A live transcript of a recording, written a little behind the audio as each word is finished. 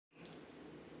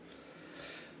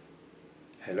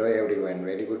Hello everyone,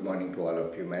 very good morning to all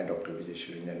of you. मैं doctor विजय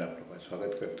शून्य आप लोग का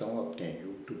स्वागत करता हूँ अपने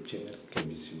यूट्यूब चैनल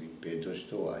KBCWIN पे।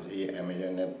 दोस्तों आ जाइए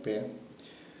अमेजन ऐप पे,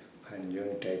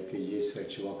 फंजोन टाइप कीजिए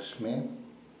सर्च बॉक्स में,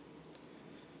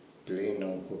 प्ले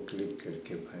नाउ को क्लिक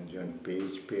करके फंजोन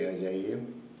पेज पे आ जाइए।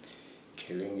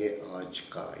 खेलेंगे आज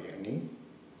का यानी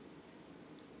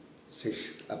 6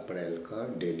 अप्रैल का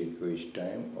डेली क्विज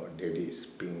टाइम और daily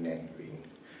spin and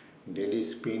win. Daily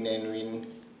spin and win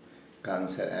का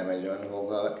आंसर अमेजॉन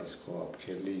होगा, इसको आप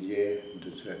खेल लीजिए।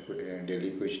 दूसरा डेली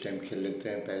क्विज टाइम खेल लेते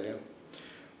हैं पहले,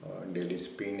 और डेली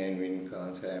स्पिन एंड विन का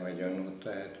आंसर अमेजॉन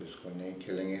होता है तो उसको नहीं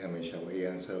खेलेंगे, हमेशा वही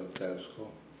आंसर होता है उसको।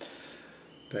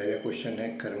 पहला क्वेश्चन है,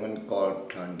 Karman Kaur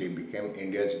ठांडी became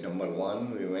India's number 1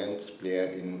 women's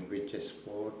player in which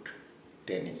sport?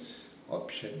 Tennis.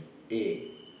 Option A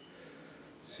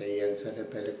सही आंसर है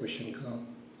पहले क्वेश्चन का।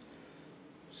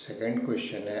 सेकेंड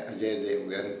क्वेश्चन है, Ajay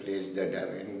Devgan plays the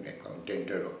Devine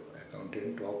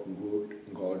accountant of good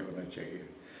God होना चाहिए,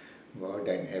 God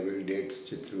and evil dates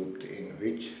Chitragupta in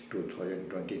which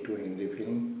 2022 Hindi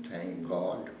film thank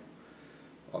God?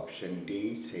 Option D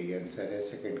सही answer है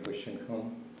second question का।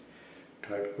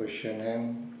 थर्ड क्वेश्चन है,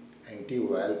 anti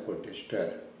vial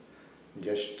protester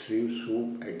just threw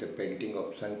soup at the painting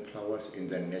of sunflowers in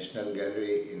the National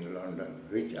Gallery in London.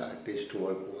 Which artist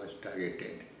work was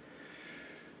targeted?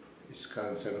 इसका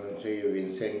answer होना चाहिए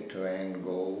Vincent van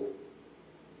go.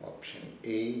 Option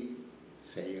A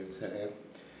सही answer है।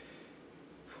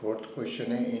 Fourth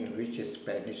question है, इन विच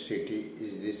Spanish city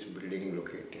is this building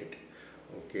located?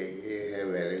 Okay, ये है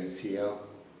Valencia.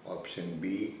 Option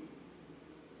B.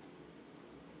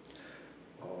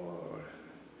 और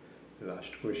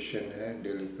last question है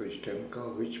डेली क्वेश्चन का,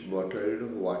 विच bottled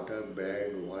water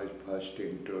brand was first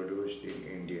introduced in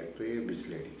India? तो ये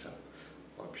बिस्लेरी था।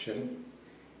 ऑप्शन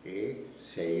ए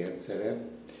सही आंसर है।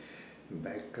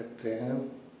 बैक करते हैं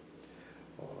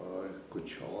और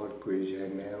कुछ और क्विज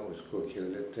है नया, उसको खेल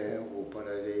लेते हैं।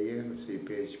 ऊपर आ जाइए उसी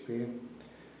पेज पे,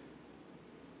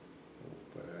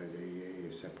 ऊपर आ जाइए, ये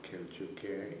सब खेल चुके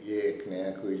हैं। ये एक नया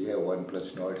क्विज है,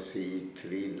 OnePlus Nord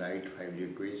CE3 Lite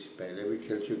 5G quiz, पहले भी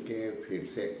खेल चुके हैं, फिर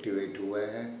से एक्टिवेट हुआ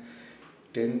है।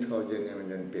 10,000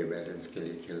 अमेजन पे बैलेंस के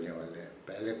लिए खेलने वाले हैं।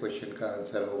 पहले क्वेश्चन का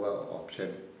आंसर होगा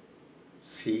ऑप्शन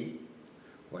सी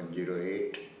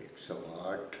 108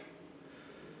 108।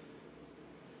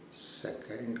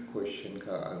 सेकेंड क्वेश्चन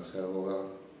का आंसर होगा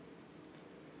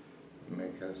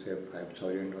मेरे ख्याल से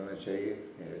 5000 होना चाहिए,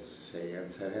 यस सही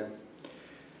आंसर है।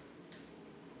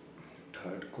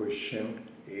 Third question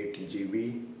 8 GB,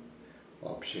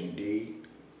 option D.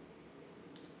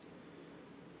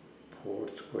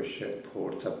 Fourth question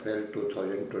 4 April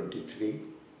 2023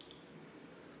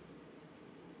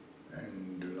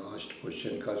 and last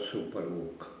question का super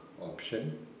book,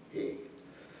 option A.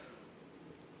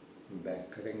 Back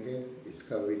करेंगे,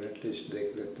 इसका विनर लिस्ट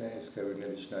देख लेते हैं। इसका विनर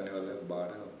लिस्ट आने वाला है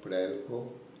 12 अप्रैल को,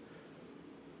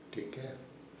 ठीक है।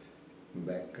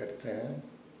 बैक करते हैं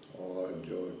और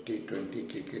जो T20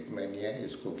 क्रिकेट मैनिया है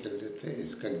इसको खेल लेते हैं।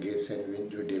 इसका गेस एंड विन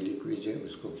जो डेली क्विज है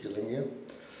उसको खेलेंगे।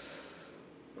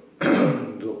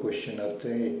 दो क्वेश्चन आते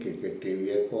हैं, एक क्रिकेट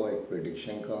ट्रिविया को, एक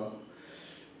प्रेडिक्शन का।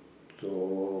 तो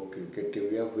cricket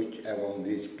trivia, which among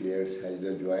this players has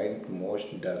the joint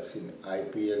most ducks in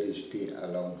IPL history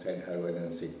alongside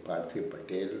Harbhajan Singh? Parthiv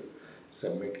Patel.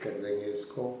 Submit कर देंगे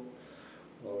इसको।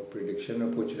 और प्रिडिक्शन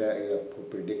में पूछ रहा है, आपको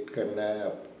प्रिडिक्ट करना है,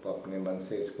 आप अपने मन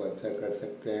से इसको आंसर कर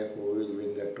सकते हैं। Who will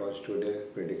win the toss today?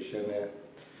 Prediction है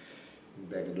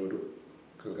बेंगलुरु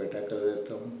कलकत्ता कर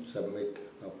देता हूँ। सबमिट,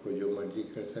 आपको जो मर्जी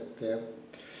कर सकते हैं।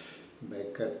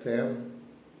 बैक करते हैं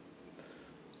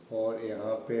और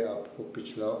यहाँ पे आपको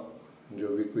पिछला जो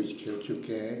भी क्विज खेल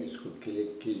चुके हैं इसको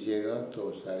क्लिक कीजिएगा तो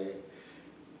सारे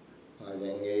आ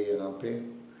जाएंगे यहाँ पे,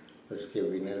 उसके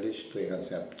विनर लिस्ट। तो यहाँ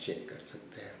से आप चेक कर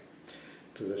सकते हैं।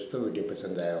 तो दोस्तों वीडियो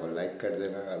पसंद आया हो लाइक कर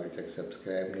देना, अभी तक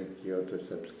सब्सक्राइब नहीं किया हो तो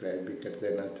सब्सक्राइब भी कर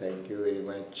देना। Thank you very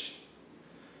much.